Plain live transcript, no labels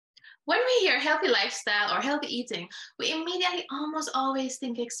When we hear healthy lifestyle or healthy eating, we immediately almost always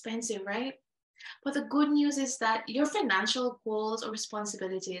think expensive, right? But the good news is that your financial goals or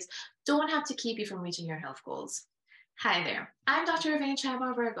responsibilities don't have to keep you from reaching your health goals. Hi there, I'm Dr.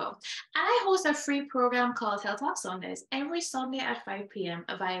 Chybar-Virgo, and I host a free program called Health Talk Sundays every Sunday at 5 p.m.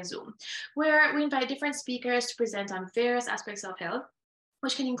 via Zoom, where we invite different speakers to present on various aspects of health,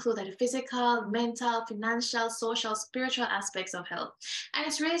 which can include like the physical, mental, financial, social, spiritual aspects of health. And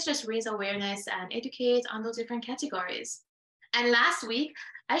it's really just raise awareness and educate on those different categories. And last week,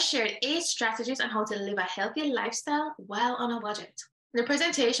 I shared 8 strategies on how to live a healthy lifestyle while on a budget. The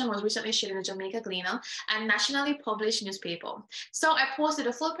presentation was recently shared in the Jamaican Gleaner, a nationally published newspaper. So I posted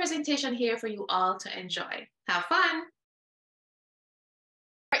a full presentation here for you all to enjoy. Have fun!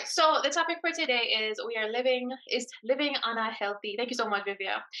 Right, so the topic for today is living on a healthy. Thank you so much,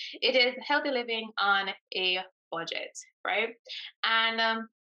 Vivia. It is healthy living on a budget, right? And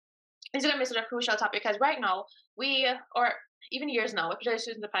this is going to be such a crucial topic because right now or even years now, especially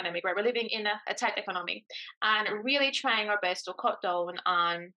since the pandemic, right, we're living in a tight economy and really trying our best to cut down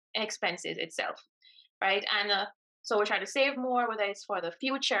on expenses itself, right? And so we're trying to save more, whether it's for the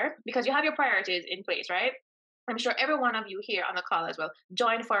future, because you have your priorities in place, right? I'm sure every one of you here on the call as well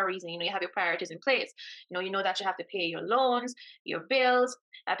joined for a reason. You have your priorities in place. You know that you have to pay your loans, your bills,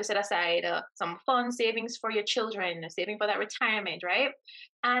 have to set aside some fund savings for your children, saving for that retirement, right?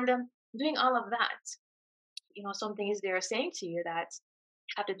 And doing all of that, something is there saying to you that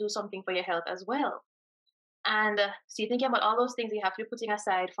you have to do something for your health as well. And so you're thinking about all those things you have to be putting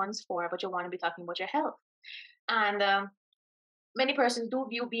aside funds for, but you want to be talking about your health. And many persons do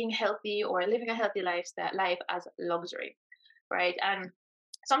view being healthy or living a healthy life as luxury, right? And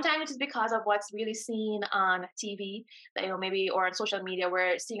sometimes it's because of what's really seen on TV, that maybe or on social media,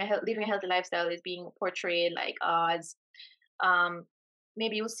 where living a healthy lifestyle is being portrayed like as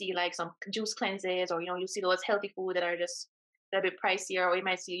maybe you'll see like some juice cleanses, or you see those healthy food that are just a bit pricier, or you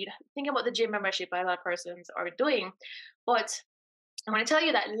might see think about the gym membership a lot of persons are doing. But I want to tell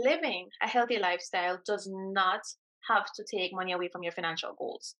you that living a healthy lifestyle does not have to take money away from your financial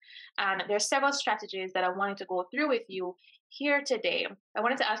goals. And there's several strategies that I wanted to go through with you here today. I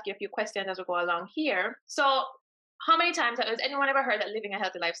wanted to ask you a few questions as we go along here. So how many times has anyone ever heard that living a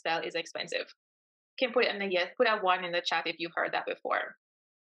healthy lifestyle is expensive? Can put it in the yes, put a 1 in the chat if you've heard that before.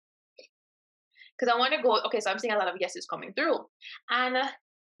 Because I want to go, okay, so I'm seeing a lot of yeses coming through. And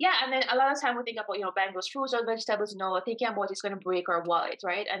yeah, and then a lot of time we think about, buying those fruits or vegetables, thinking about it's going to break our wallet,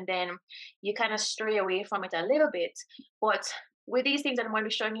 right? And then you kind of stray away from it a little bit. But with these things that I'm going to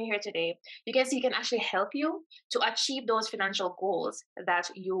be showing you here today, you can see it can actually help you to achieve those financial goals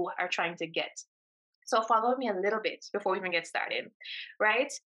that you are trying to get. So follow me a little bit before we even get started,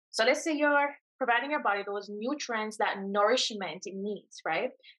 right? So let's say you're providing your body those nutrients that nourishment needs,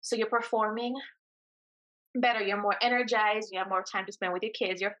 right? So you're performing better, you're more energized, you have more time to spend with your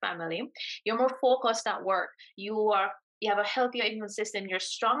kids, your family, you're more focused at work, you have a healthier immune system, you're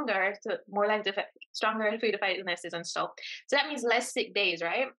stronger, stronger for you to fight illnesses and stuff. So that means less sick days,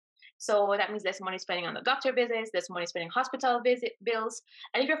 right? So that means less money spending on the doctor visits, less money spending hospital visit bills.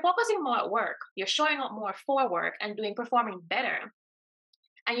 And if you're focusing more at work, you're showing up more for work and performing better.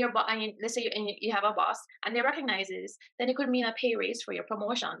 And let's say you have a boss and they recognizes, then it could mean a pay raise for your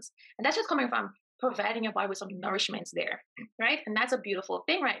promotions. And that's just coming from providing your body with some nourishments there, right? And that's a beautiful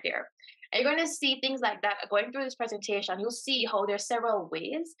thing right there. And you're going to see things like that going through this presentation. You'll see how there's several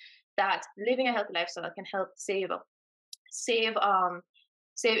ways that living a healthy lifestyle can help save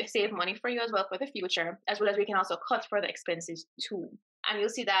money for you as well for the future, as well as we can also cut further expenses too. And you'll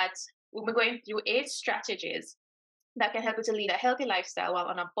see that we'll be going through 8 strategies that can help you to lead a healthy lifestyle while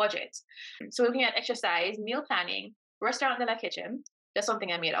on a budget. So looking at exercise, meal planning, restaurant de la kitchen, that's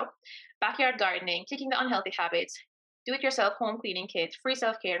something I made up, backyard gardening, kicking the unhealthy habits, do-it-yourself home cleaning kit, free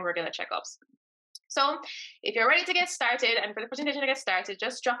self-care, and regular checkups. So if you're ready to get started and for the presentation to get started,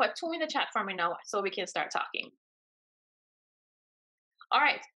 just drop a 2 in the chat for me now so we can start talking. All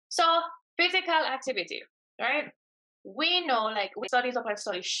right, so physical activity, right? We know, like, studies upon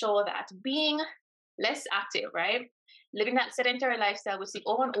studies show that being less active, right? Living that sedentary lifestyle, we see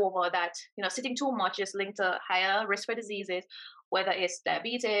over and over that, sitting too much is linked to higher risk for diseases, whether it's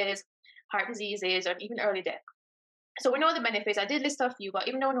diabetes, heart diseases, or even early death. So we know the benefits. I did list a few, but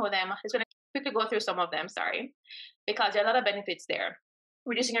even though we know them, I'm just going to quickly go through some of them, because there are a lot of benefits there.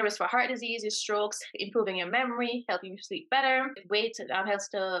 Reducing your risk for heart disease, strokes, improving your memory, helping you sleep better. Weight helps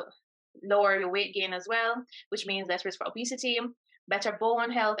to lower your weight gain as well, which means less risk for obesity, better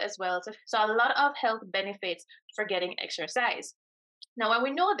bone health as well. So a lot of health benefits for getting exercise. Now, when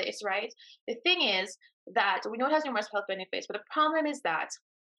we know this, right, the thing is that we know it has numerous health benefits, but the problem is that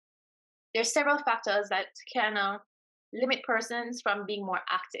There's several factors that can limit persons from being more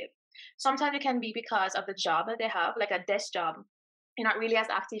active. Sometimes it can be because of the job that they have, like a desk job. You're not really as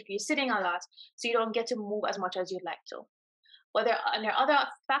active, you're sitting a lot, so you don't get to move as much as you'd like to. But there are other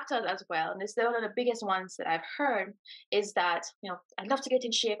factors as well, and this is one of the biggest ones that I've heard is that, I'd love to get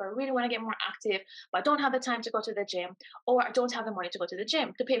in shape, I really want to get more active, but I don't have the time to go to the gym, or I don't have the money to go to the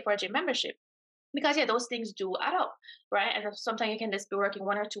gym to pay for a gym membership. Because yeah, those things do add up, right? And sometimes you can just be working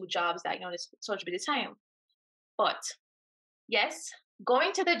one or two jobs that this such bit of time. But yes,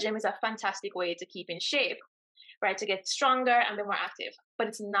 going to the gym is a fantastic way to keep in shape, right? To get stronger and be more active. But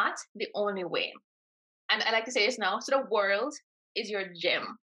it's not the only way. And I like to say this now. So the world is your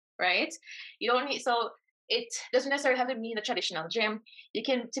gym, right? You don't need so it doesn't necessarily have to mean the traditional gym. You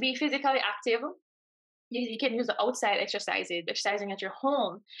can to be physically active, you can use the outside exercises, exercising at your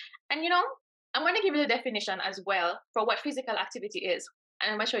home. And I'm going to give you the definition as well for what physical activity is.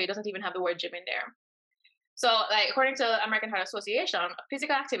 And I'm going to show you it doesn't even have the word gym in there. So, like according to American Heart Association,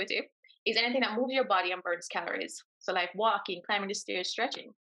 physical activity is anything that moves your body and burns calories. So, like walking, climbing the stairs,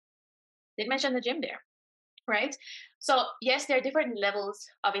 stretching. They mentioned the gym there, right? So, yes, there are different levels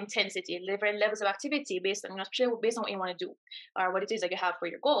of intensity, different levels of activity based on based on what you want to do or what it is that you have for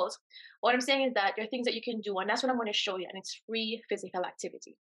your goals. What I'm saying is that there are things that you can do, and that's what I'm going to show you, and it's free physical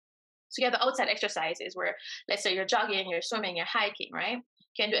activity. So you have the outside exercises where, let's say, you're jogging, you're swimming, you're hiking, right?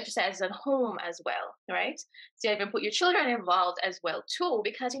 You can do exercises at home as well, right? So you even put your children involved as well too,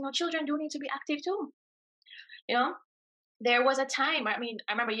 because children do need to be active too. You know, there was a time. I mean,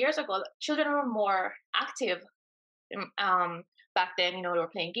 I remember years ago, children were more active. Back then, they were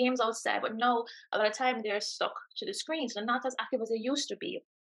playing games outside, but now a lot of time they're stuck to the screens. They're not as active as they used to be.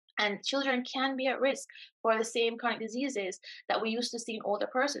 And children can be at risk for the same chronic diseases that we used to see in older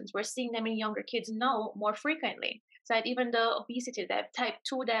persons. We're seeing them in younger kids now more frequently. So that even the obesity, that type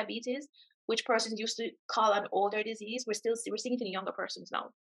 2 diabetes, which persons used to call an older disease, we're seeing it in younger persons now.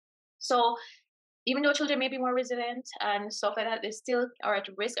 So even though children may be more resilient and stuff like that, they still are at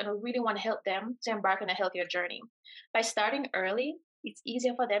risk, and we really want to help them to embark on a healthier journey. By starting early, it's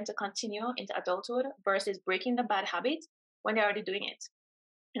easier for them to continue into adulthood versus breaking the bad habit when they're already doing it.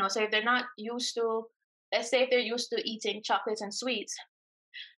 So if they're not used to, let's say if they're used to eating chocolates and sweets,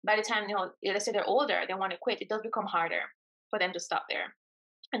 by the time, let's say they're older, they want to quit, it does become harder for them to stop there.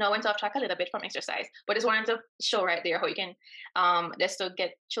 I know I went off track a little bit from exercise, but just wanted to show right there how you can just to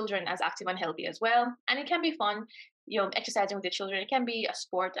get children as active and healthy as well. And it can be fun, exercising with the children. It can be a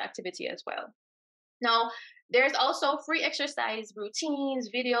sport activity as well. Now, there's also free exercise routines,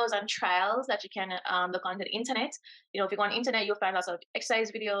 videos, and trials that you can look on the internet. If you go on the internet, you'll find lots of exercise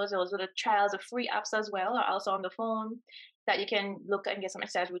videos. Those little trials of free apps as well, are also on the phone that you can look and get some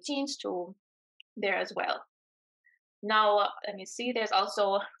exercise routines to there as well. Now, let me see, there's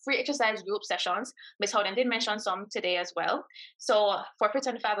also free exercise group sessions. Miss Howden did mention some today as well. So for Fit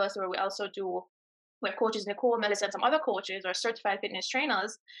and Fabulous, where we also do where coaches Nicole, Melissa, and some other coaches are certified fitness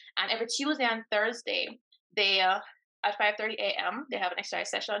trainers. And every Tuesday and Thursday, they at 5:30 a.m. they have an exercise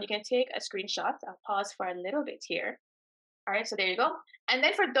session. You can take a screenshot. I'll pause for a little bit here. All right, so there you go. And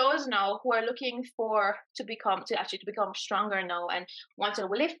then for those now who are looking to become stronger now and want to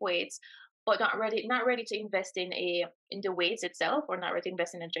lift weights, but not ready to invest in the weights itself, or not ready to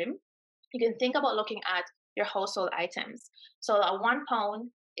invest in a gym, you can think about looking at your household items. So a 1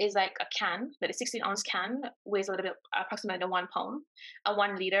 pound is like a can, that a 16-ounce can weighs a little bit, approximately 1 pound. A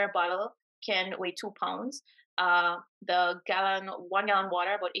 1 liter bottle can weigh 2 pounds. The 1 gallon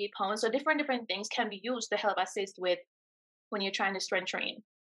water, about 8 pounds. So different things can be used to help assist with when you're trying to strength train.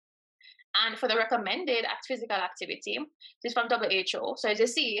 And for the recommended physical activity, this is from WHO. So as you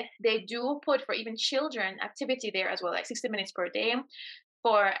see, they do put for even children activity there as well, like 60 minutes per day.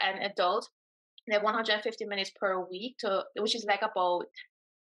 For an adult, they have 150 minutes per week, which is like about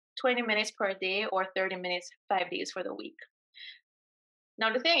 20 minutes per day, or 30 minutes 5 days for the week.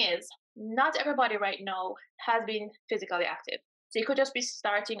 Now, the thing is, not everybody right now has been physically active. So you could just be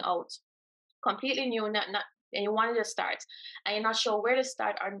starting out completely new, and you wanted to start, and you're not sure where to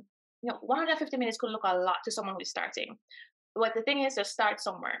start. Or 150 minutes could look a lot to someone who's starting. But the thing is to start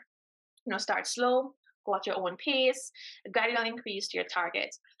somewhere. Start slow, go at your own pace, gradually increase to your target.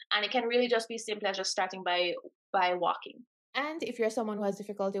 And it can really just be simple as just starting by walking. And if you're someone who has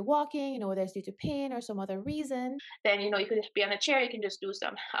difficulty walking, whether it's due to pain or some other reason, then you could be on a chair. You can just do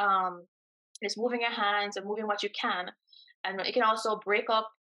some just moving your hands and moving what you can. And you can also break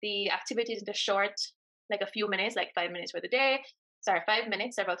up the activities into short, like a few minutes, like 5 minutes for the day. 5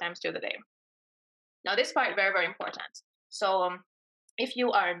 minutes several times through the day. Now, this part very, very important. So if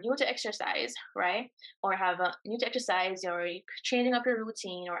you are new to exercise, right, or have a new to exercise, or you're changing up your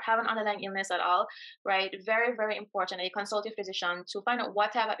routine, or have an underlying illness at all, right, very, very important that you consult your physician to find out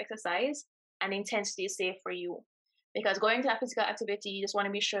what type of exercise and intensity is safe for you. Because going to a physical activity, you just want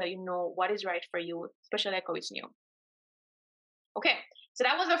to be sure that you know what is right for you, especially like how it's new. Okay, so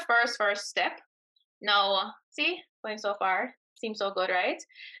that was the first step. Now, see, going so far, seems so good, right?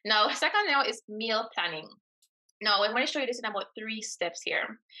 Now, second now is meal planning. Now, I'm going to show you this in about 3 steps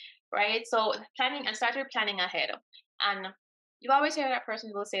here, right? So, planning and start with planning ahead. And you've always heard that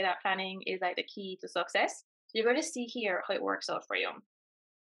person will say that planning is like the key to success. So, you're going to see here how it works out for you,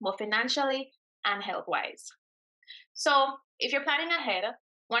 both financially and health wise. So, if you're planning ahead,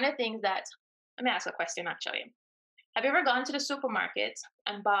 one of the things that, let me ask a question actually. Have you ever gone to the supermarket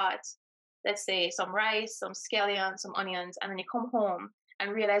and bought, let's say, some rice, some scallions, some onions, and then you come home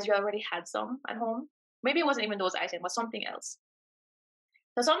and realize you already had some at home? Maybe it wasn't even those items, but something else.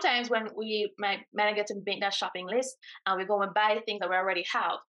 So sometimes when we might get to make that shopping list and we go and buy things that we already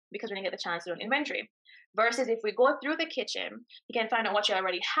have because we didn't get the chance to do an inventory. Versus if we go through the kitchen, you can find out what you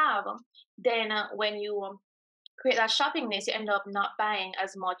already have. Then when you create that shopping list, you end up not buying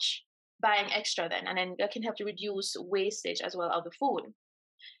as much, buying extra then, and then that can help to reduce wastage as well of the food.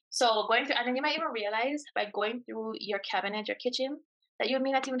 So going through, and then you might even realize by going through your cabinet, your kitchen, that you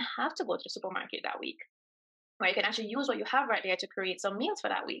may not even have to go to the supermarket that week, or you can actually use what you have right there to create some meals for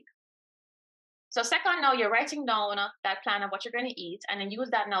that week. So second, now you're writing down that plan of what you're going to eat, and then use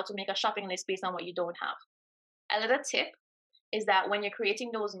that now to make a shopping list based on what you don't have. A little tip is that when you're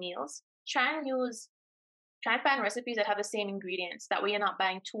creating those meals, try and find recipes that have the same ingredients. That way you're not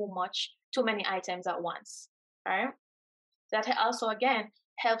buying too many items at once. Right? That also again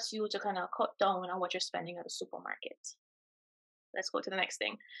helps you to kind of cut down on what you're spending at the supermarket. Let's go to the next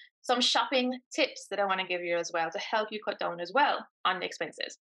thing. Some shopping tips that I want to give you as well to help you cut down as well on the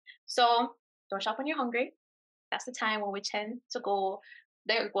expenses. So don't shop when you're hungry. That's the time when we tend to go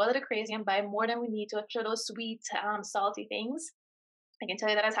there, go a little crazy and buy more than we need to after those sweet, salty things. I can tell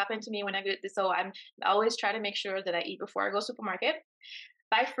you that has happened to me when I go. So I always try to make sure that I eat before I go supermarket.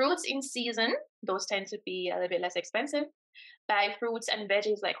 Buy fruits in season; those tend to be a little bit less expensive. Buy fruits and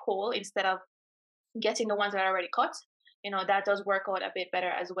veggies like whole instead of getting the ones that are already cut. That does work out a bit better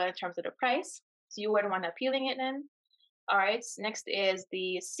as well in terms of the price. So you wouldn't want to peeling it then. All right. Next is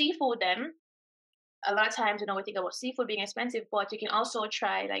the seafood then. A lot of times, we think about seafood being expensive, but you can also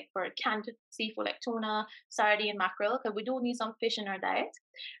try like for canned seafood like tuna, sardine, mackerel, because we do need some fish in our diet,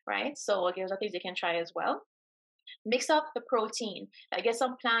 right? So there's other things you can try as well. Mix up the protein. Like get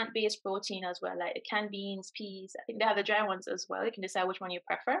some plant-based protein as well, like the canned beans, peas. I think they have the dry ones as well. You can decide which one you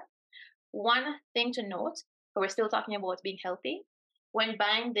prefer. One thing to note, but we're still talking about being healthy. When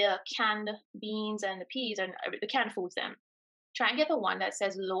buying the canned beans and the peas and the canned foods, then try and get the one that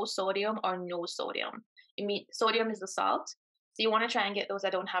says low sodium or no sodium. Sodium is the salt. So you want to try and get those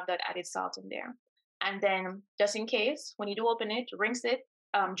that don't have that added salt in there. And then just in case, when you do open it, rinse it,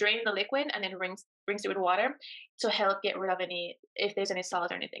 drain the liquid and then rinse it with water to help get rid of if there's any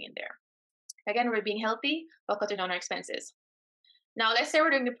salt or anything in there. Again, we're being healthy while cutting down our expenses. Now, let's say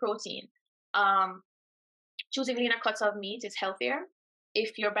we're doing the protein. Choosing leaner cuts of meat is healthier.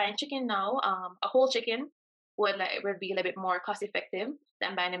 If you're buying chicken now, a whole chicken would be a little bit more cost effective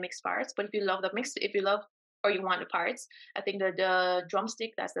than buying the mixed parts. But if you love or you want the parts, I think the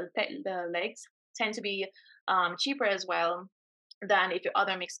drumstick, that's the legs, tend to be cheaper as well than if your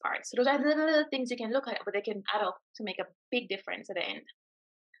other mixed parts. So those are the little things you can look at, but they can add up to make a big difference at the end.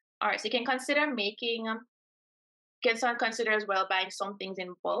 All right, so you can consider consider as well buying some things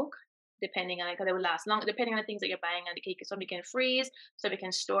in bulk, depending on because they will last long. Depending on the things that you're buying, and the cake, some you can freeze, some you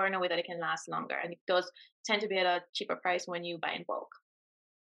can store in a way that it can last longer, and it does tend to be at a cheaper price when you buy in bulk.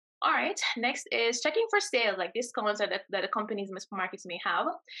 All right, next is checking for sales, like discounts that the companies and supermarkets may have,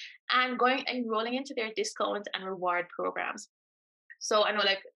 and enrolling into their discount and reward programs. So I know,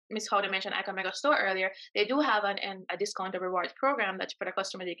 like Miss Howder mentioned, I Can Mega Store earlier. They do have a discount or rewards program that for the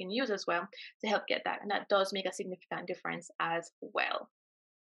customer they can use as well to help get that, and that does make a significant difference as well.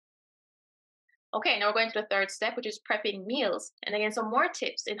 Okay, now we're going to the third step, which is prepping meals, and again, some more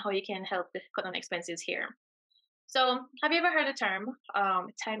tips in how you can help cut down expenses here. So, have you ever heard the term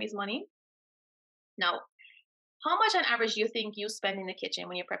 "time is money"? Now, how much on average do you think you spend in the kitchen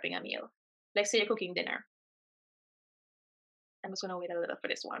when you're prepping a meal? Like, say you're cooking dinner. I'm just going to wait a little for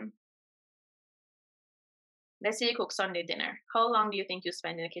this one. Let's say you cook Sunday dinner. How long do you think you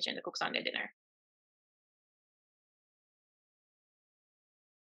spend in the kitchen to cook Sunday dinner?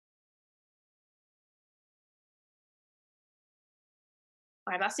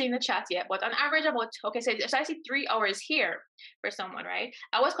 I'm not seeing the chat yet, but on average about, okay, so I see 3 hours here for someone, right?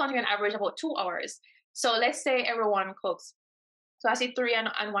 I was counting on average about 2 hours. So let's say everyone cooks. So I see three and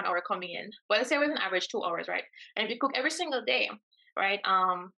 1 hour coming in. But let's say it was an average 2 hours, right? And if you cook every single day, right?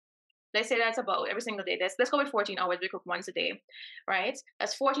 Let's say that's about every single day. Let's go with 14 hours. We cook once a day, right?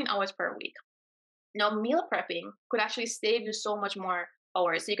 That's 14 hours per week. Now, meal prepping could actually save you so much more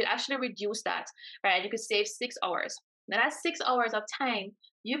hours. So you could actually reduce that, right? You could save 6 hours. Now, that's 6 hours of time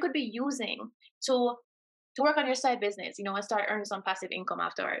you could be using to to work on your side business, and start earning some passive income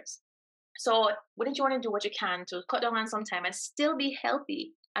afterwards. So, wouldn't you want to do what you can to cut down on some time and still be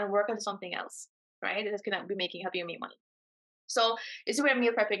healthy and work on something else, right? That's gonna be help you make money. So this is where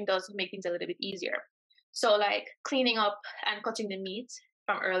meal prepping does make things a little bit easier. So like cleaning up and cutting the meat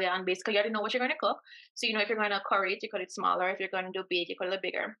from early on, basically you already know what you're going to cook. So if you're going to curry it, you cut it smaller. If you're going to do bake, you cut it a little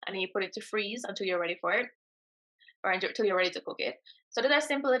bigger, and then you put it to freeze until you're ready for it, or until you're ready to cook it. So those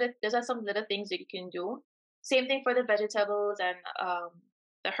are some little things that you can do. Same thing for the vegetables and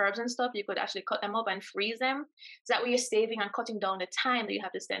the herbs and stuff. You could actually cut them up and freeze them. So that way you're saving and cutting down the time that you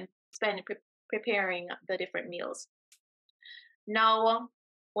have to spend preparing the different meals. Now, I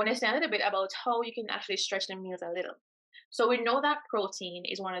want to say a little bit about how you can actually stretch the meals a little. So we know that protein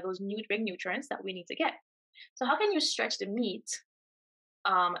is one of those big nutrients that we need to get. So how can you stretch the meat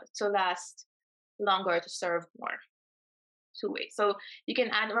to last longer, to serve more? Two ways. So you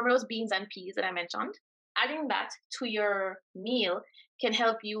can remember those beans and peas that I mentioned? Adding that to your meal can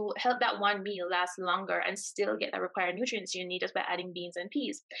help that one meal last longer and still get the required nutrients you need just by adding beans and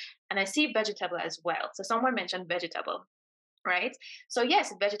peas. And I see vegetable as well. So someone mentioned vegetable, right? So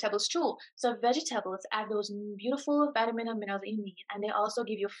yes, vegetables too. So vegetables add those beautiful vitamin and minerals that you need, and they also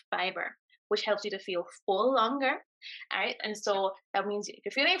give you fiber, which helps you to feel full longer. All right, and so that means if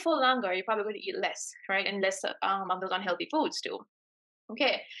you're feeling full longer, you're probably going to eat less, right, and less of those unhealthy foods too.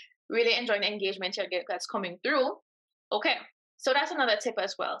 Okay, really enjoying the engagement that's coming through. Okay, so that's another tip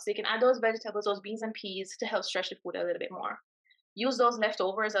as well. So you can add those vegetables, those beans and peas, to help stretch the food a little bit more. Use those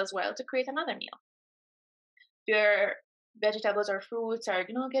leftovers as well to create another meal. If your vegetables or fruits are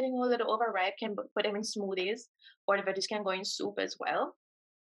getting a little overripe, can put them in smoothies, or the veggies can go in soup as well.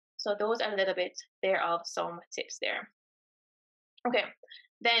 So those are a little bit there of some tips there. Okay,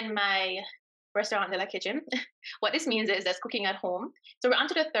 then my restaurant de la kitchen. What this means is that's cooking at home. So we're on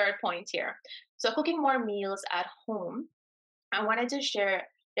to the third point here. So cooking more meals at home. I wanted to share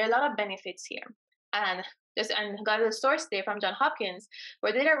there are a lot of benefits here. And got a source there from John Hopkins,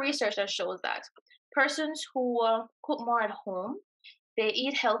 where they did a research that shows that persons who cook more at home, they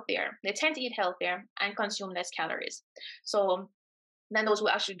eat healthier. They tend to eat healthier and consume less calories. So than those who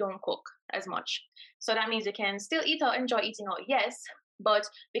actually don't cook as much. So that means you can still eat out, enjoy eating out, yes, but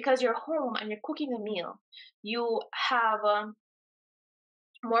because you're home and you're cooking a meal, you have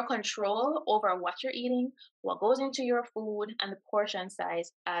more control over what you're eating, what goes into your food, and the portion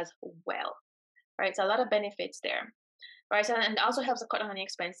size as well. Right, so a lot of benefits there. Right, so, and it also helps to cut down on the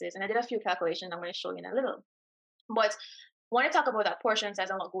expenses. And I did a few calculations I'm going to show you in a little. But I want to talk about that portion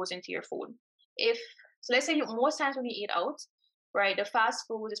size and what goes into your food. So let's say most times when you eat out, right, the fast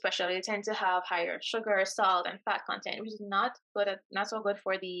foods especially, they tend to have higher sugar, salt, and fat content, which is not so good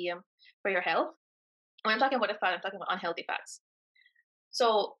for your health. When I'm talking about the fat, I'm talking about unhealthy fats.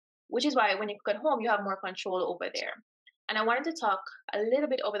 So, which is why when you cook at home, you have more control over there. And I wanted to talk a little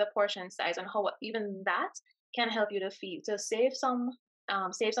bit over the portion size and how even that can help you to save some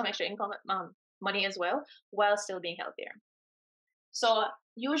extra income, money as well, while still being healthier. So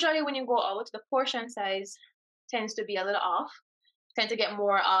usually when you go out, the portion size tends to be a little off. Tend to get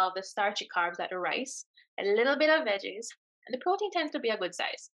more of the starchy carbs like the rice, a little bit of veggies, and the protein tends to be a good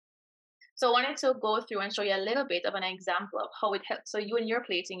size. So I wanted to go through and show you a little bit of an example of how it helps. So you and your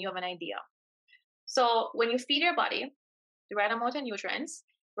plating, you have an idea. So when you feed your body the right amount of nutrients,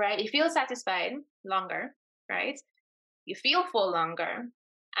 right, you feel satisfied longer, right? You feel full longer,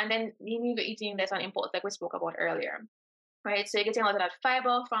 and then you're eating less on impulse, like we spoke about earlier, right? So you're getting a lot of that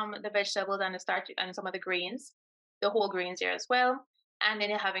fiber from the vegetables and the starch and some of the grains, the whole grains there as well. And then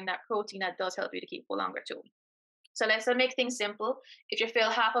you're having that protein that does help you to keep full longer too. So let's make things simple. If you fill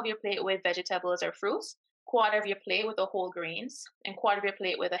half of your plate with vegetables or fruits, quarter of your plate with the whole grains, and quarter of your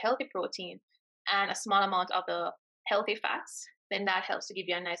plate with a healthy protein, and a small amount of the healthy fats, then that helps to give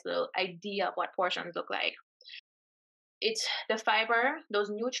you a nice little idea of what portions look like. It's the fiber, those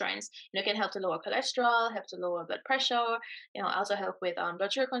nutrients, can help to lower cholesterol, help to lower blood pressure, also help with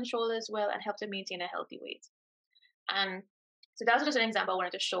blood sugar control as well, and help to maintain a healthy weight. And so that's just an example I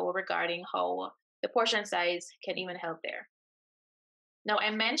wanted to show regarding how the portion size can even help there. Now I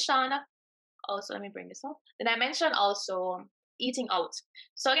mentioned also, let me bring this up. Then I mentioned also eating out.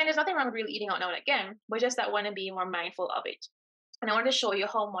 So again, there's nothing wrong with really eating out now and again, but just that want to be more mindful of it. And I want to show you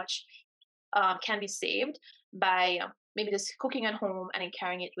how much can be saved by maybe just cooking at home and then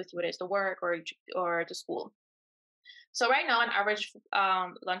carrying it with you, whether it's to work or to school. So right now, an average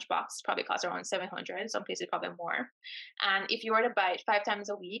lunchbox probably costs around 700. Some places probably more. And if you were to buy it 5 times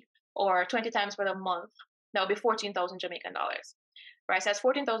a week or 20 times for the month, that would be 14,000 Jamaican dollars. Right? So that's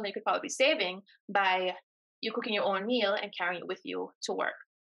 14,000 you could probably be saving by you cooking your own meal and carrying it with you to work.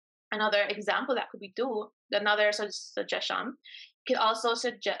 Another example that could be do another suggestion. You could also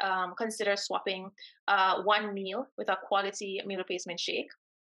consider swapping one meal with a quality meal replacement shake.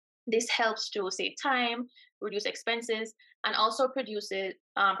 This helps to save time, reduce expenses, and also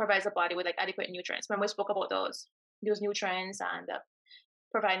provides the body with like adequate nutrients. Remember we spoke about those nutrients and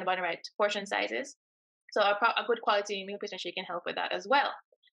providing the body right portion sizes. So a good quality meal replacement shake can help with that as well.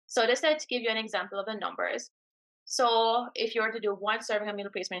 So just to give you an example of the numbers. So if you were to do one serving of meal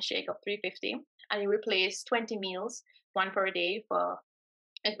replacement shake of 350 and you replace 20 meals, one per day for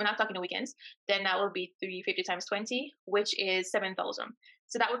if we're not talking the weekends, then that will be 350 times 20, which is 7,000.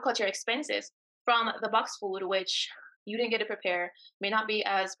 So that would cut your expenses from the box food, which you didn't get to prepare, may not be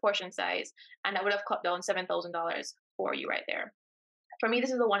as portion size, and that would have cut down $7,000 for you right there. For me,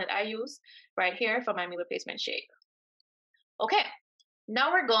 this is the one that I use right here for my meal replacement shake. Okay,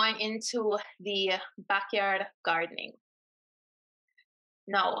 now we're going into the backyard gardening.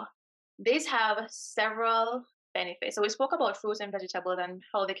 Now, these have several benefits. So we spoke about fruits and vegetables and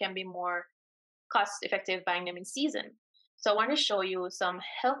how they can be more cost effective buying them in season. So I want to show you some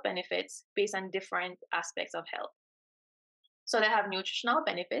health benefits based on different aspects of health. So they have nutritional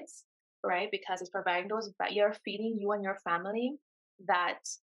benefits, right? Because it's providing those, you're feeding you and your family that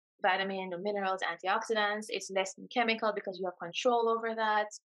vitamin, minerals, antioxidants. It's less than chemical because you have control over that,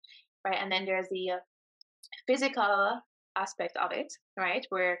 right? And then there's the physical aspect of it, right?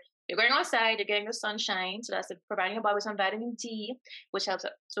 Where you're going outside, you're getting the sunshine, so that's providing your body with some vitamin D, which helps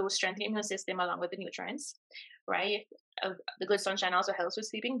to strengthen the immune system along with the nutrients, right? The good sunshine also helps with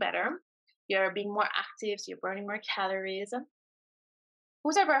sleeping better. You're being more active, so you're burning more calories.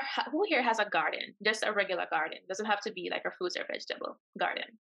 Who here has a garden? Just a regular garden. Doesn't have to be like a fruits or vegetable garden.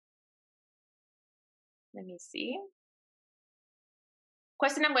 Let me see.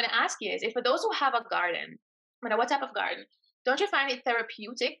 Question I'm going to ask you is, if for those who have a garden, no matter what type of garden, don't you find it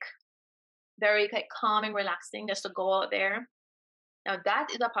therapeutic, very like calming, relaxing, just to go out there? Now that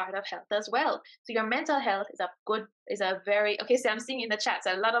is a part of health as well. So your mental health is a very okay. So I'm seeing in the chat,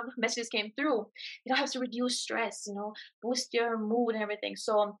 so a lot of messages came through. You don't have to reduce stress, boost your mood and everything.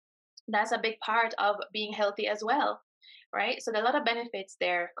 So that's a big part of being healthy as well, right? So there are a lot of benefits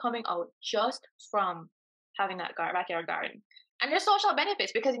there coming out just from having that backyard garden. And there's social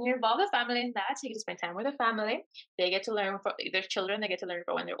benefits because when you involve the family in that, you get to spend time with the family. They get to learn from their children. They get to learn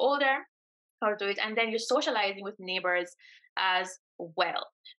from when they're older how to do it, and then you're socializing with neighbors as well,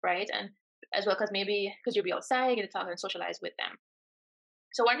 right? And as well, because you'll be outside, you get to talk and socialize with them.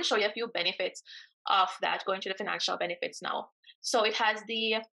 So I wanted to show you a few benefits of that, going to the financial benefits now. So it has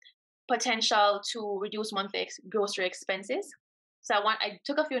the potential to reduce monthly grocery expenses. So I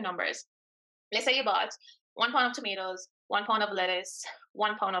took a few numbers. Let's say you bought 1 pound of tomatoes, 1 pound of lettuce,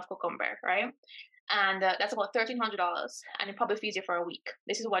 1 pound of cucumber, right? And that's about $1,300, and it probably feeds you for a week.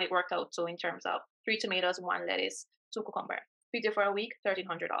 This is what it worked out to in terms of 3 tomatoes, 1 lettuce, 2 cucumber. Feeds you for a week,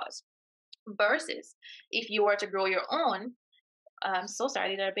 $1,300. Versus if you were to grow your own, I'm so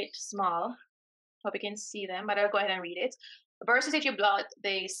sorry, they're a bit small. Hope you can see them, but I'll go ahead and read it. Versus if you bought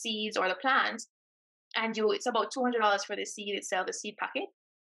the seeds or the plants, and it's about $200 for the seed itself, the seed packet,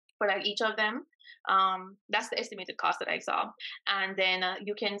 for like each of them. That's the estimated cost that I saw. And then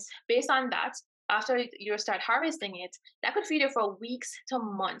you can, based on that, after you start harvesting it, that could feed you for weeks to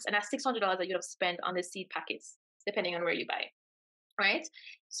months. And that's $600 that you'd have spent on the seed packets, depending on where you buy, right?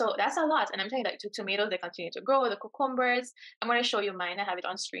 So that's a lot. And I'm telling you, like, the tomatoes, they continue to grow, the cucumbers. I'm going to show you mine. I have it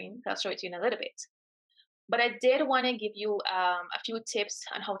on screen. I'll show it to you in a little bit. But I did want to give you a few tips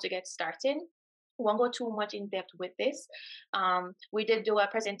on how to get started. We won't go too much in depth with this. We did do a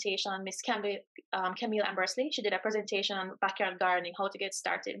presentation. Miss Camille Ambersley, she did a presentation on backyard gardening, how to get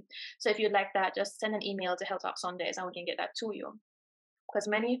started. So if you'd like that, just send an email to Health Talk Sundays and we can get that to you. Because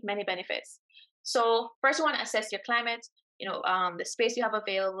many benefits. So first, you want to assess your climate. The space you have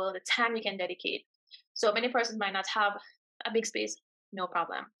available, the time you can dedicate. So many persons might not have a big space. No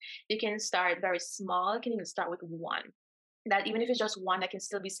problem. You can start very small. You can even start with one. That even if it's just one, that can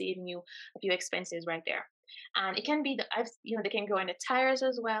still be saving you a few expenses right there. And it can be they can grow in the tires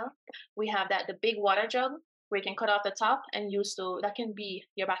as well. We have the big water jug where you can cut off the top and that can be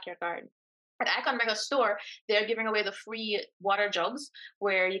your backyard garden, At Icon Mega Store, they're giving away the free water jugs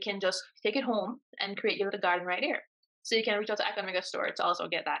where you can just take it home and create your little garden right there. So you can reach out to Icon Mega Store to also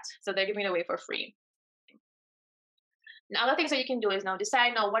get that. So they're giving it away for free. Now, other things that you can do is now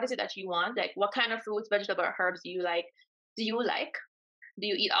decide now what is it that you want, like what kind of fruits, vegetable, or herbs do you like? Do you like? Do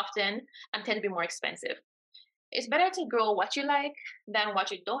you eat often and tend to be more expensive? It's better to grow what you like than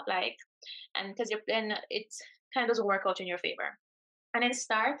what you don't like, and because you're then it kind of doesn't work out in your favor. And then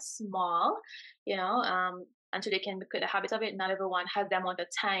start small, until they can become a habit of it. Not everyone has the amount of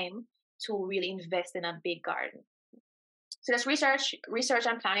time to really invest in a big garden. So just research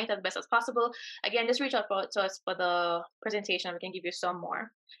and plan it as best as possible. Again, just reach out to us for the presentation. We can give you some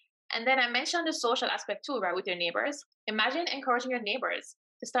more. And then I mentioned the social aspect too, right, with your neighbors. Imagine encouraging your neighbors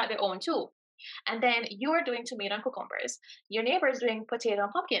to start their own too. And then you're doing tomato and cucumbers. Your neighbor is doing potato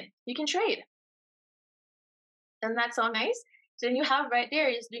and pumpkin. You can trade. Doesn't that sound nice? So then you have right there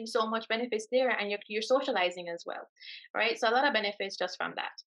is doing so much benefits there, and you're socializing as well, right? So a lot of benefits just from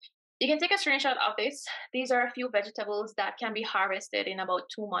that. You can take a screenshot of this. These are a few vegetables that can be harvested in about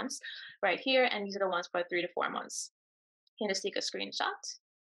 2 months, right here, and these are the ones for 3 to 4 months. You can just take a screenshot.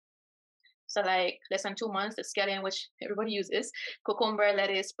 So like less than 2 months, the scallion, which everybody uses, cucumber,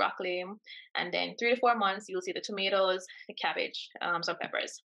 lettuce, broccoli, and then 3 to 4 months, you'll see the tomatoes, the cabbage, some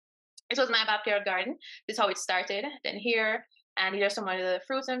peppers. This was my backyard garden. This is how it started. Then here, and these are some of the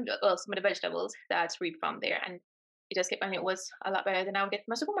fruits and some of the vegetables that's reaped from there. And it just kept, and it was a lot better than I would get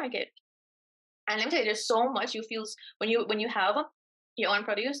from a supermarket. And let me tell you, there's so much you feel when you have your own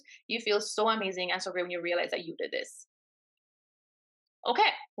produce, you feel so amazing and so great when you realize that you did this.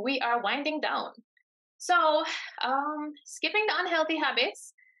 Okay, we are winding down. So, skipping the unhealthy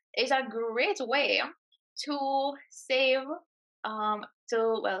habits is a great way to save,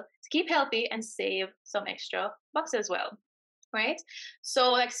 to keep healthy and save some extra bucks as well, right?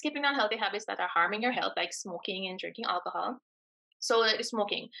 So, like skipping unhealthy habits that are harming your health, like smoking and drinking alcohol. So, like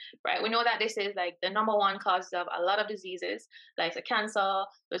smoking, right? We know that this is like the number one cause of a lot of diseases, like the cancer,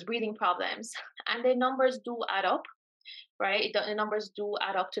 those breathing problems, and the numbers do add up, right? The numbers do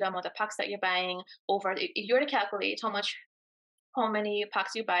add up to the amount of packs that you're buying over. If you were to calculate how many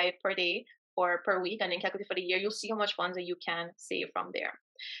packs you buy per day or per week, and then calculate for the year, you'll see how much funds that you can save from there.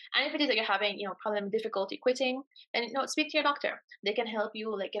 And if it is that you're having, problem, difficulty quitting, then speak to your doctor. They can help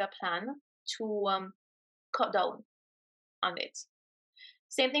you like get a plan to cut down on it.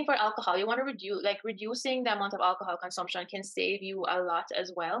 Same thing for alcohol. You want to reducing the amount of alcohol consumption can save you a lot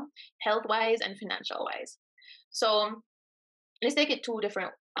as well, health wise and financial wise. So let's take it two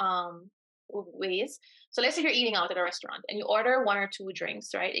different ways. So let's say you're eating out at a restaurant and you order one or two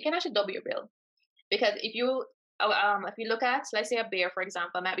drinks, right? It can actually double your bill because if you look at, let's say a beer, for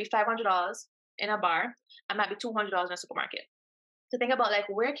example, might be $500 in a bar and might be $200 in a supermarket. So think about like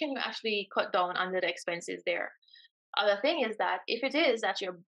where can you actually cut down on the expenses there. Other thing is that if it is that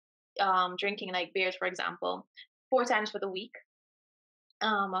you're drinking like beers, for example, 4 times for the week,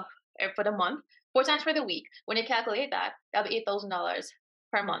 for the month, 4 times for the week. When you calculate that, that'll be $8,000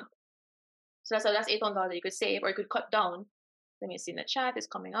 per month. So that's $8,000 that you could save or you could cut down. Let me see in the chat, it's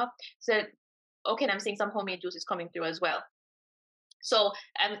coming up. So okay, and I'm seeing some homemade juices coming through as well. So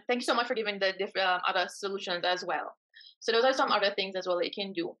thank you so much for giving the different other solutions as well. So those are some other things as well that you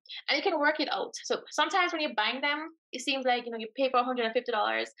can do, and you can work it out. So sometimes when you're buying them, it seems like you pay for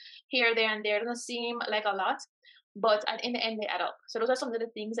 $150 here, there, and there. It doesn't seem like a lot, but in the end they add up. So those are some of the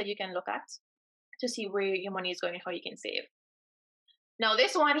things that you can look at to see where your money is going and how you can save. Now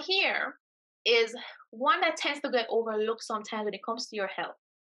this one here is one that tends to get overlooked sometimes when it comes to your health.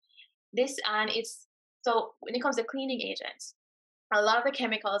 So when it comes to cleaning agents, a lot of the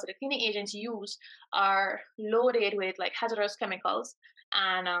chemicals that the cleaning agents use are loaded with like hazardous chemicals,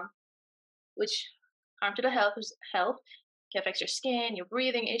 and which harm to the health, can affect your skin, your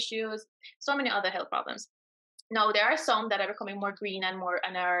breathing issues, so many other health problems. Now there are some that are becoming more green and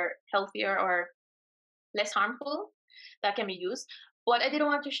are healthier or less harmful that can be used. But I did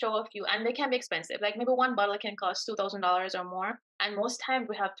want to show a few, and they can be expensive. Like maybe one bottle can cost $2,000 or more, and most times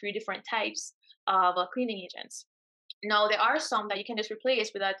we have 3 different types of cleaning agents. Now there are some that you can just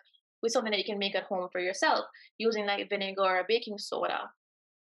replace with something that you can make at home for yourself using like vinegar or baking soda.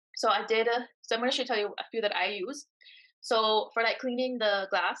 So I'm going to tell you a few that I use. So for like cleaning the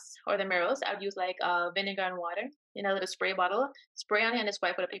glass or the mirrors, I would use like vinegar and water in a little spray bottle, spray on it, and just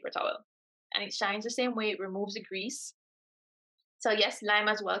wipe with a paper towel. And it shines the same way, it removes the grease. So yes, lime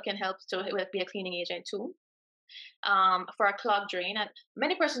as well can help to be a cleaning agent too. For a clogged drain, and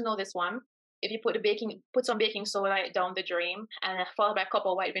many persons know this one. If you put some baking soda down the drain and followed by a cup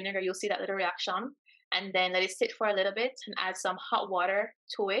of white vinegar, you'll see that little reaction. and then let it sit for a little bit and add some hot water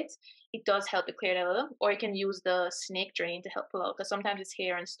to it. It does help to clear it a little, or you can use the snake drain to help pull out because sometimes it's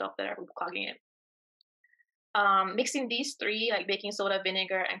hair and stuff that are clogging it. Mixing these three, like baking soda,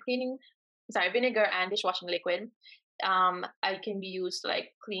 vinegar and dishwashing liquid, I can be used to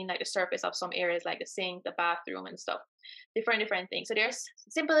like clean like the surface of some areas like the sink, the bathroom, and stuff. Different things. So there's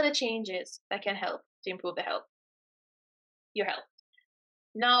simple little changes that can help to improve your health.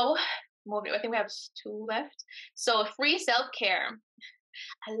 Now, moving. I think we have two left. So free self care.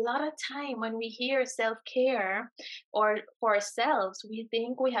 A lot of time when we hear self care or for ourselves, we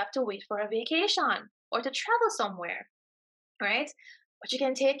think we have to wait for a vacation or to travel somewhere, right? But you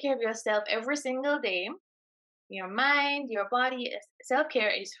can take care of yourself every single day. Your mind, your body. Self care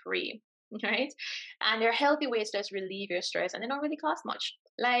is free, right? And there are healthy ways to just relieve your stress, and they don't really cost much.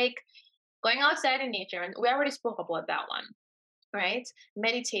 Like going outside in nature, and we already spoke about that one, right?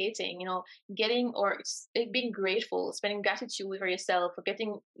 Meditating, getting or being grateful, spending gratitude for yourself, for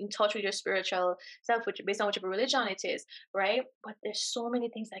getting in touch with your spiritual self, which based on whichever religion it is, right? But there's so many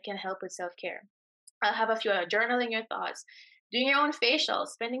things that can help with self care. I'll have a few journaling your thoughts, doing your own facial,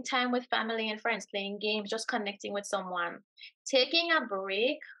 spending time with family and friends, playing games, just connecting with someone, taking a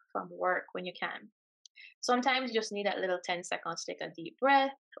break from work when you can. Sometimes you just need that little 10 seconds to take a deep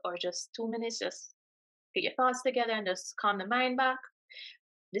breath or just 2 minutes, just get your thoughts together and just calm the mind back.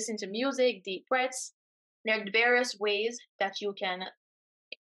 Listen to music, deep breaths. There are various ways that you can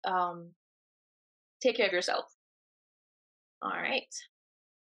um, take care of yourself. All right.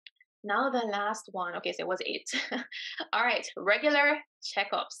 Now the last one. Okay, so it was eight. All right. Regular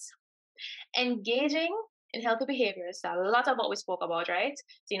checkups. Engaging in healthy behaviors. A lot of what we spoke about, right?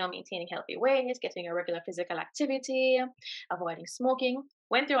 So, maintaining healthy weight, getting a regular physical activity, avoiding smoking.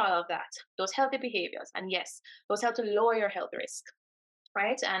 Went through all of that. Those healthy behaviors. And yes, those help to lower your health risk,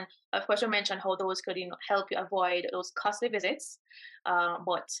 right? And of course, we mentioned how those could help you avoid those costly visits.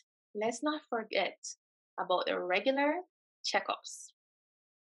 But let's not forget about the regular checkups.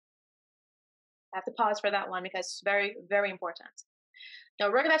 I have to pause for that one because it's very, very important. Now,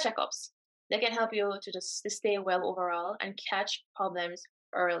 regular checkups, they can help you to stay well overall and catch problems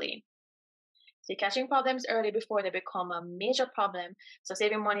early. So, catching problems early before they become a major problem. So,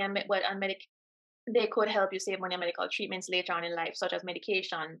 saving money they could help you save money on medical treatments later on in life, such as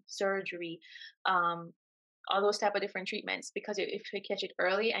medication, surgery, um, all those type of different treatments. Because if you catch it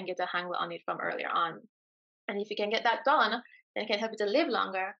early and get a handle on it from earlier on, and if you can get that done, then it can help you to live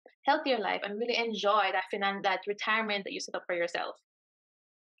longer, healthier life, and really enjoy that retirement that you set up for yourself.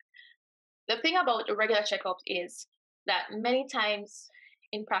 The thing about the regular checkups is that many times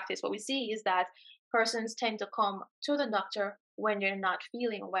in practice, what we see is that persons tend to come to the doctor when they're not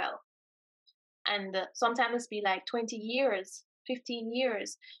feeling well. And sometimes be like 20 years, 15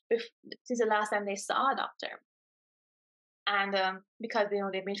 years since the last time they saw a doctor. And because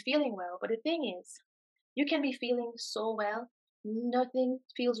they've been feeling well. But the thing is, you can be feeling so well, nothing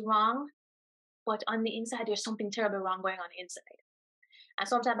feels wrong, but on the inside, there's something terrible wrong going on inside. And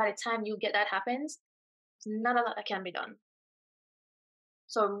sometimes by the time you get that happens, there's not a lot that can be done.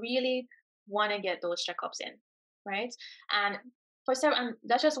 So really want to get those checkups in, right? And and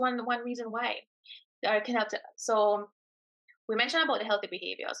that's just one reason why that can help. So we mentioned about the healthy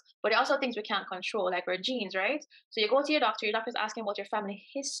behaviors, but there are also things we can't control, like our genes, right? So you go to your doctor's asking about your family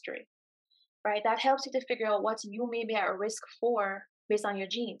history, right? That helps you to figure out what you may be at risk for based on your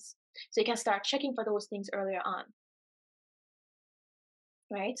genes. So you can start checking for those things earlier on,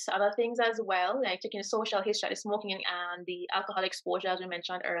 right? So other things as well, like checking the social history, the smoking and the alcohol exposure, as we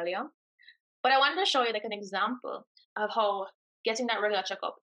mentioned earlier. But I wanted to show you like an example of how getting that regular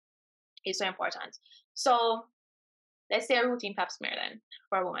checkup is so important. So let's say a routine pap smear then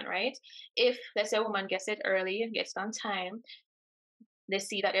for a woman, right? If let's say a woman gets it early, gets it on time, they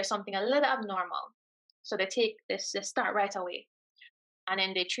see that there's something a little abnormal. So they start right away. And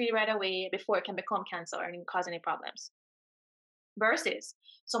then they treat it right away before it can become cancer or cause any problems. Versus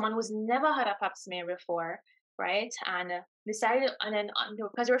someone who's never had a pap smear before, right? And decided, and then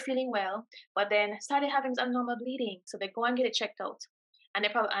because they were feeling well, but then started having abnormal bleeding. So they go and get it checked out. And they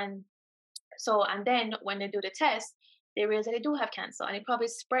probably, and then when they do the test, they realize that they do have cancer and it probably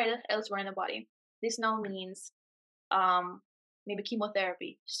spread elsewhere in the body. This now means maybe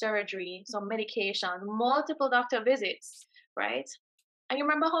chemotherapy, surgery, some medication, multiple doctor visits, right? And you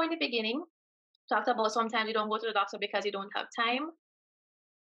remember how in the beginning talked about sometimes you don't go to the doctor because you don't have time.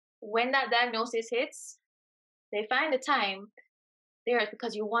 When that diagnosis hits, they find the time there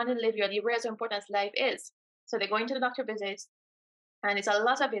because you want to live you realize how important life is. So they're going to the doctor visits, and it's a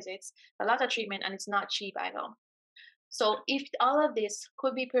lot of visits, a lot of treatment, and it's not cheap either. So if all of this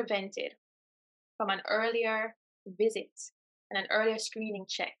could be prevented from an earlier visit and an earlier screening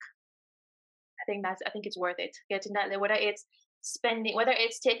check. I think it's worth it. Getting that, whether it's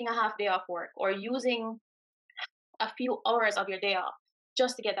taking a half day off work or using a few hours of your day off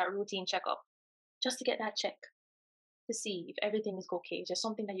just to get that routine checkup, just to get that check to see if everything is okay. It's just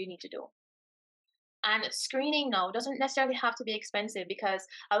something that you need to do. And screening now doesn't necessarily have to be expensive because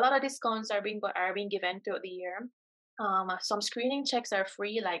a lot of discounts are being given throughout the year. Some screening checks are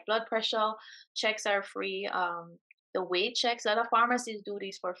free, like blood pressure checks are free. The weight checks, a lot of pharmacies do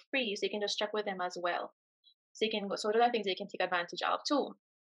these for free, so you can just check with them as well. So you can go. So those are things you can take advantage of too.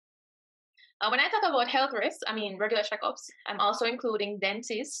 When I talk about health risks, I mean regular checkups. I'm also including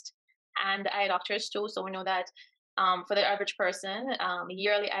dentists and eye doctors too. So we know that for the average person,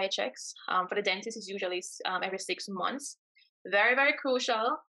 yearly eye checks for the dentist is usually every 6 months. Very, very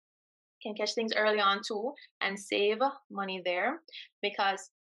crucial. Can catch things early on too and save money there because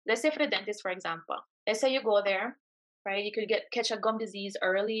let's say for the dentist, for example, let's say you go there, right? You could catch a gum disease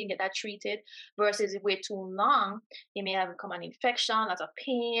early and get that treated versus if wait too long, you may have come an infection, lots of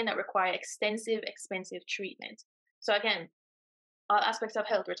pain that require extensive, expensive treatment. So again, all aspects of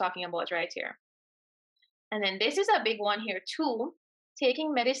health we're talking about right here. And then this is a big one here too,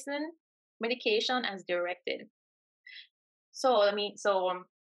 taking medication as directed. So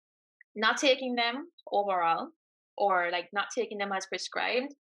not taking them overall or like not taking them as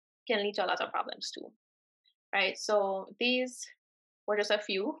prescribed can lead to a lot of problems too, right? So these were just a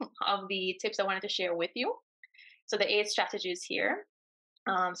few of the tips I wanted to share with you. So the 8 strategies here.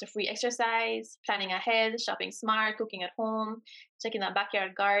 So free exercise, planning ahead, shopping smart, cooking at home, checking the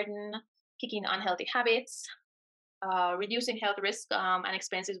backyard garden, kicking unhealthy habits, reducing health risk and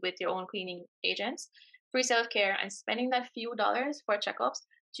expenses with your own cleaning agents, free self-care, and spending that few dollars for checkups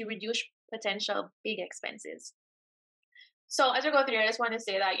to reduce potential big expenses. So as we go through, I just want to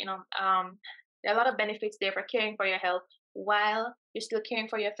say that there are a lot of benefits there for caring for your health while you're still caring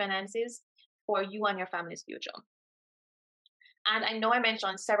for your finances for you and your family's future. And I know I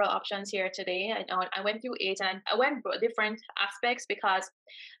mentioned several options here today. I went through 8 and I went through different aspects because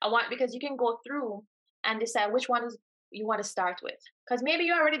you can go through and decide which ones you want to start with. Because maybe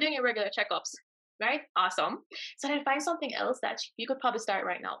you're already doing your regular checkups, right? Awesome. So then find something else that you could probably start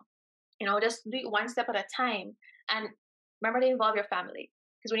right now. Just do it one step at a time. And remember to involve your family.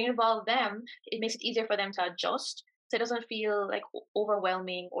 Because when you involve them, it makes it easier for them to adjust so it doesn't feel like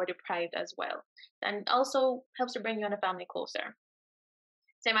overwhelming or deprived as well. And also helps to bring you and the family closer.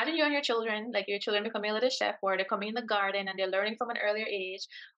 So imagine you and your children, like your children becoming a little chef, or they're coming in the garden and they're learning from an earlier age,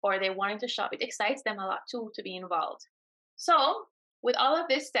 or they're wanting to shop. It excites them a lot too to be involved. So with all of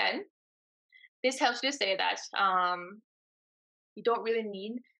this said, this helps you say that you don't really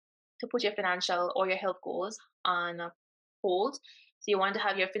need to put your financial or your health goals on hold. So you want to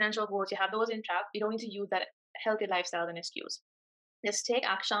have your financial goals, you have those in track. You don't need to use that healthy lifestyle as an excuse. Just take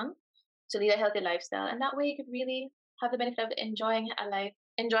action to lead a healthy lifestyle, and that way you could really have the benefit of enjoying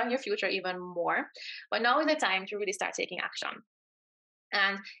your future even more. But now is the time to really start taking action.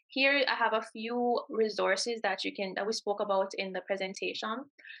 And here I have a few resources that we spoke about in the presentation.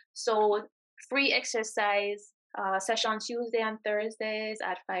 So free exercise session Tuesday and Thursdays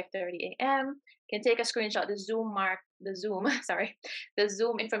at 5:30 a.m. Can take a screenshot. The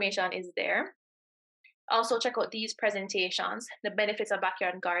Zoom information is there. Also check out these presentations, the benefits of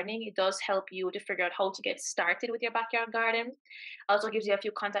backyard gardening. It does help you to figure out how to get started with your backyard garden. Also gives you a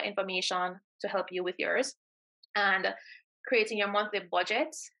few contact information to help you with yours. And creating your monthly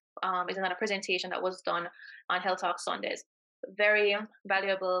budget is another presentation that was done on Health Talk Sundays. Very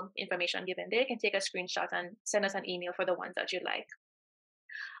valuable information given there. You can take a screenshot and send us an email for the ones that you like.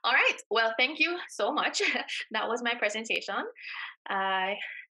 All right. Well, thank you so much. That was my presentation.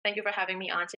 Thank you for having me on today.